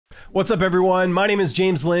What's up everyone? My name is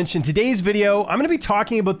James Lynch. In today's video, I'm going to be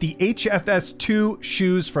talking about the HFS II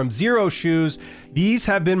shoes from Xero Shoes. These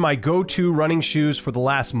have been my go-to running shoes for the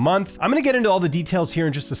last month. I'm going to get into all the details here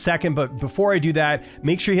in just a second, but before I do that,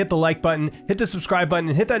 make sure you hit the like button, hit the subscribe button,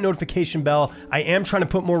 and hit that notification bell. I am trying to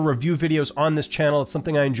put more review videos on this channel. It's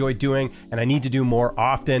something I enjoy doing, and I need to do more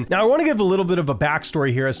often. Now, I want to give a little bit of a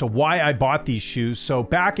backstory here as to why I bought these shoes. So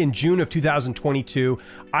back in June of 2022,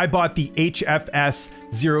 I bought the HFS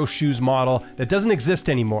Xero Shoes model that doesn't exist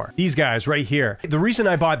anymore. These guys right here. The reason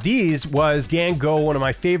I bought these was Dan Go, one of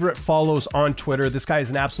my favorite follows on Twitter. This guy is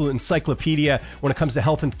an absolute encyclopedia when it comes to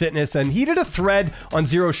health and fitness, and he did a thread on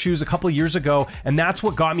Xero Shoes a couple of years ago, and that's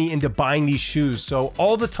what got me into buying these shoes. So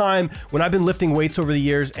all the time when I've been lifting weights over the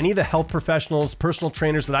years, any of the health professionals, personal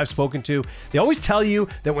trainers that I've spoken to, they always tell you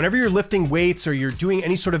that whenever you're lifting weights or you're doing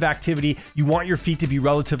any sort of activity, you want your feet to be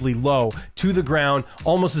relatively low to the ground,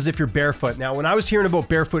 almost as if you're barefoot. Now, when I was hearing about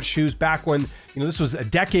barefoot shoes back when, this was a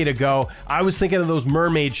decade ago, I was thinking of those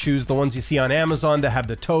mermaid shoes, the ones you see on Amazon that have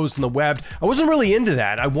the toes and the webbed. I wasn't really into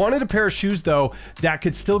that. I wanted a pair of shoes though that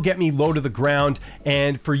could still get me low to the ground.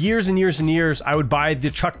 And for years and years and years, I would buy the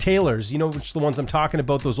Chuck Taylors, which are the ones I'm talking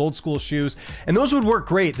about, those old school shoes. And those would work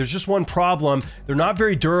great. There's just one problem. They're not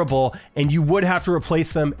very durable, and you would have to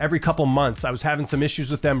replace them every couple months. I was having some issues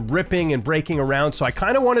with them ripping and breaking around. So I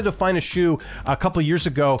kind of wanted to find a shoe a couple years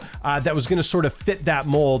ago that was going to sort of fit that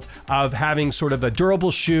mold of having sort of a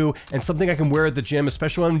durable shoe and something I can wear at the gym,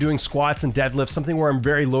 especially when I'm doing squats and deadlifts, something where I'm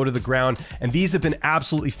very low to the ground. And these have been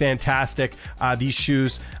absolutely fantastic, these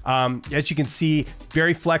shoes. As you can see,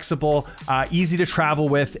 very flexible, easy to travel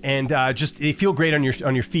with, and just they feel great on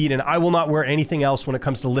your feet. And I will not wear anything else when it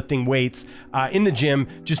comes to lifting weights in the gym,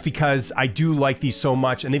 just because I do like these so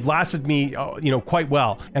much, and they've lasted me quite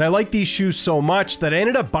well. And I like these shoes so much that I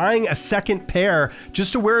ended up buying a second pair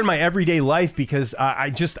just to wear in my everyday life, because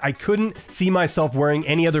I couldn't see myself wearing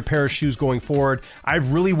any other pair of shoes going forward. I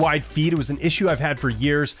have really wide feet. It was an issue I've had for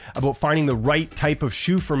years about finding the right type of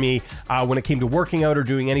shoe for me when it came to working out or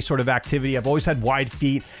doing any sort of activity. I've always had wide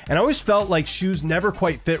feet, and I always felt like shoes never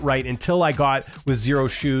quite fit right until I got with Xero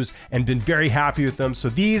Shoes and been very happy with them. So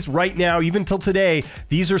these right now, even till today,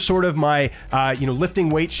 these are sort of my lifting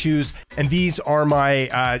weight shoes, and these are my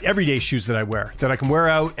everyday shoes that I wear, that I can wear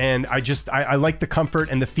out, and I like the comfort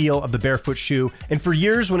and the feel of the barefoot shoe. And for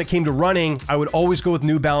years when it came to running, I would always go with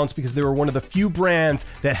New Balance because they were one of the few brands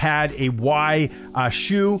that had a Y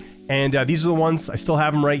shoe. And these are the ones, I still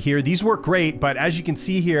have them right here. These work great, but as you can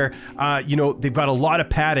see here, they've got a lot of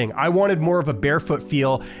padding. I wanted more of a barefoot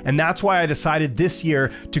feel, and that's why I decided this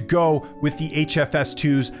year to go with the HFS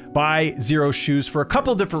IIs by Xero Shoes for a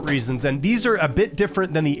couple different reasons. And these are a bit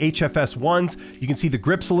different than the HFS ones. You can see the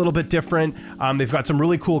grip's a little bit different. They've got some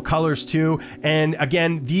really cool colors too. And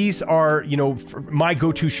again, these are, my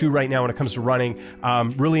go-to shoe right now when it comes to running.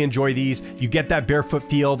 Really enjoy these. You get that barefoot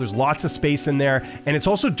feel. There's lots of space in there, and it's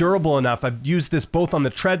also durable enough. I've used this both on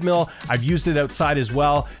the treadmill. I've used it outside as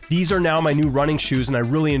well. These are now my new running shoes, and I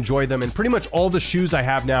really enjoy them. And pretty much all the shoes I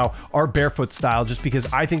have now are barefoot style, just because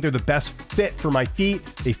I think they're the best fit for my feet.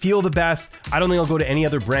 They feel the best. I don't think I'll go to any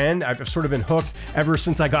other brand. I've sort of been hooked ever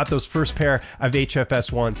since I got those first pair of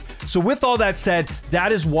HFS ones. So with all that said,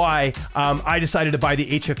 that is why I decided to buy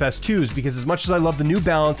the HFS IIs, because as much as I love the New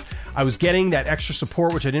Balance, I was getting that extra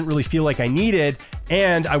support, which I didn't really feel like I needed,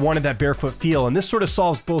 and I wanted that barefoot feel. And this sort of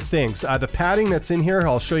solves both things. The padding that's in here,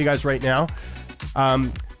 I'll show you guys right now.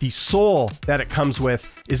 The sole that it comes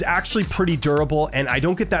with is actually pretty durable, and I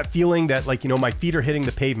don't get that feeling that my feet are hitting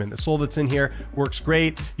the pavement. The sole that's in here works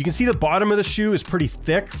great. You can see the bottom of the shoe is pretty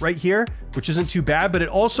thick right here, which isn't too bad, but it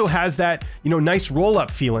also has that, nice roll-up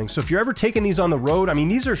feeling. So if you're ever taking these on the road, I mean,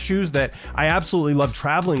 these are shoes that I absolutely love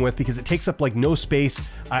traveling with because it takes up no space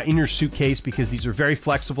in your suitcase, because these are very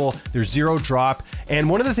flexible. They're zero drop. And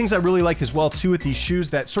one of the things I really like as well too with these shoes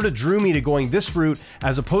that sort of drew me to going this route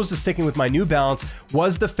as opposed to sticking with my New Balance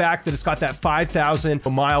was the fact that it's got that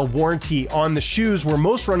 5,000-mile warranty on the shoes, where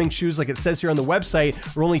most running shoes, like it says here on the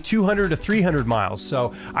website, are only 200 to 300 miles.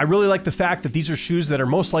 So I really like the fact that these are shoes that are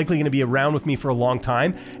most likely going to be around with me for a long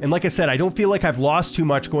time. And like I said, I don't feel like I've lost too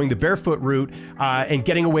much going the barefoot route and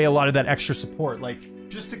getting away a lot of that extra support.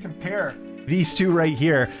 Just to compare these two right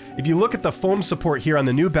here, if you look at the foam support here on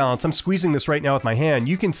the New Balance, I'm squeezing this right now with my hand,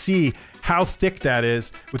 you can see how thick that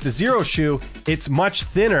is. With the Xero shoe, it's much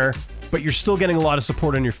thinner, but you're still getting a lot of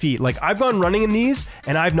support on your feet. Like I've gone running in these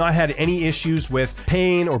and I've not had any issues with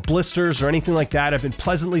pain or blisters or anything like that. I've been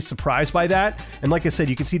pleasantly surprised by that. And like I said,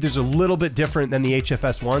 you can see there's a little bit different than the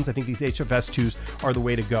HFS ones. I think these HFS 2s are the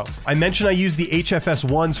way to go. I mentioned I use the HFS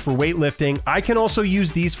ones for weightlifting. I can also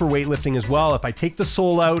use these for weightlifting as well. If I take the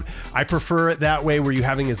sole out, I prefer it that way where you're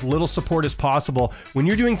having as little support as possible. When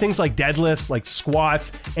you're doing things like deadlifts, like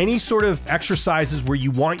squats, any sort of exercises where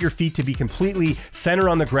you want your feet to be completely centered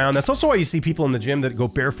on the ground. That's also why you see people in the gym that go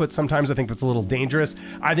barefoot sometimes. I think that's a little dangerous.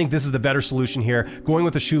 I think this is the better solution here. Going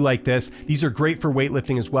with a shoe like this. These are great for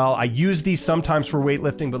weightlifting as well. I use these sometimes for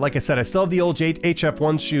weightlifting, but like I said, I still have the old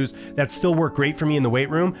HF1 shoes that still work great for me in the weight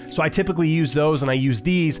room. So I typically use those, and I use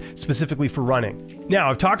these specifically for running. Now,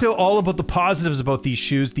 I've talked all about the positives about these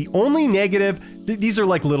shoes. The only negative, these are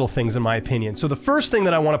like little things in my opinion. So the first thing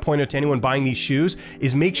that I want to point out to anyone buying these shoes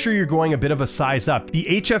is make sure you're going a bit of a size up. The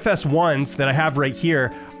HFS ones that I have right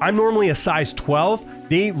here, I'm normally a size 12.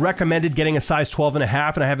 They recommended getting a size 12 and a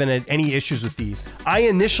half, and I haven't had any issues with these. I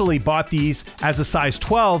initially bought these as a size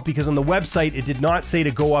 12 because on the website, it did not say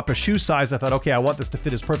to go up a shoe size. I thought, okay, I want this to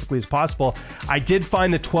fit as perfectly as possible. I did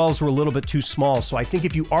find the 12s were a little bit too small. So I think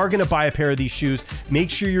if you are gonna buy a pair of these shoes, make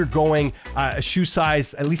sure you're going a shoe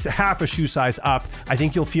size, at least half a shoe size up. I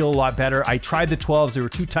think you'll feel a lot better. I tried the 12s, they were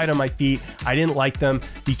too tight on my feet. I didn't like them.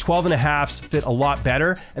 The 12 and a halves fit a lot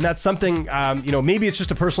better. And that's something, you know, maybe it's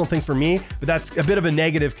just a personal thing for me, but that's a bit of a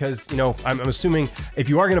negative because, you know, I'm assuming if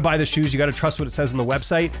you are going to buy the shoes, you got to trust what it says on the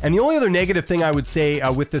website. And the only other negative thing I would say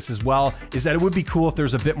with this as well is that it would be cool if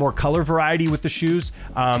there's a bit more color variety with the shoes.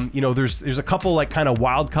 You know, there's a couple like kind of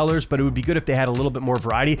wild colors, but it would be good if they had a little bit more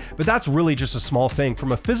variety, but that's really just a small thing.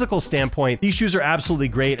 From a physical standpoint, these shoes are absolutely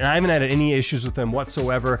great and I haven't had any issues with them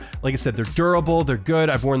whatsoever. Like I said, they're durable, they're good.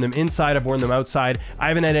 I've worn them inside, I've worn them outside. I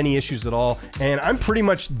haven't had any issues at all. And I'm pretty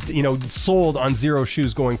much, you know, sold on Xero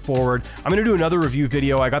shoes going forward. I'm going to do another review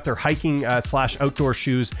video. I got their hiking slash outdoor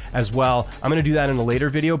shoes as well. I'm going to do that in a later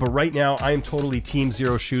video, but right now I am totally team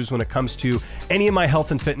Xero shoes when it comes to any of my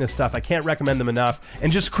health and fitness stuff. I can't recommend them enough.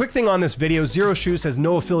 And just a quick thing on this video, Xero shoes has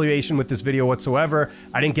no affiliation with this video whatsoever.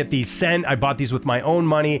 I didn't get these sent. I bought these with my own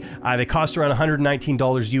money. They cost around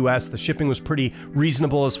 $119 US. The shipping was pretty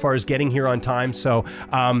reasonable as far as getting here on time. So,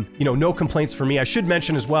 you know, no complaints for me. I should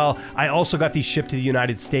mention as well, I also got these shipped to the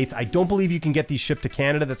United States. I don't believe you can get these shipped to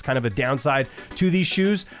Canada. That's kind of a downside to these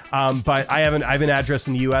shoes. But I have an address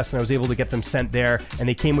in the US and I was able to get them sent there and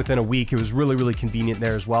they came within a week. It was really, really convenient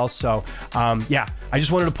there as well. So yeah, I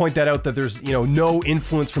just wanted to point that out that there's, you know, no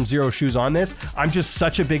influence from Xero shoes on this. I'm just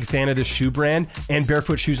such a big fan of this shoe brand and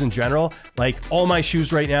barefoot shoes in general. Like all my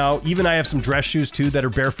shoes right now, even I have some dress shoes too that are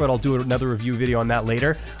barefoot. I'll do another review video on that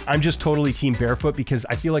later. I'm just totally team barefoot because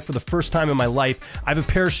I feel like for the first time in my life, I have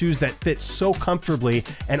a pair of shoes that fit so comfortably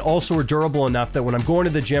and also are durable enough that when I'm going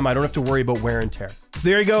to the gym, I don't have to worry about wear and tear. So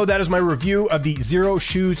there you go. That is my review of the Xero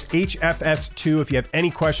Shoes HFS II. If you have any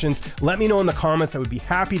questions, let me know in the comments. I would be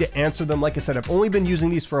happy to answer them. Like I said, I've only been using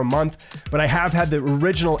these for a month, but I have had the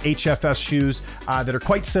original HFS shoes that are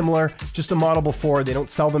quite similar, just a model before. They don't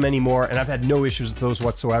sell them anymore, and I've had no issues with those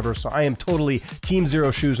whatsoever. So I am totally team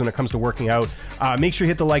Xero shoes when it comes to working out. Make sure you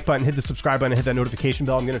hit the like button, hit the subscribe button, and hit that notification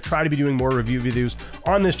bell. I'm going to try to be doing more review videos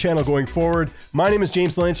on this channel going forward. My name is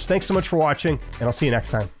James Lynch. Thanks so much for watching, and I'll see you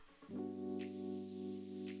next time.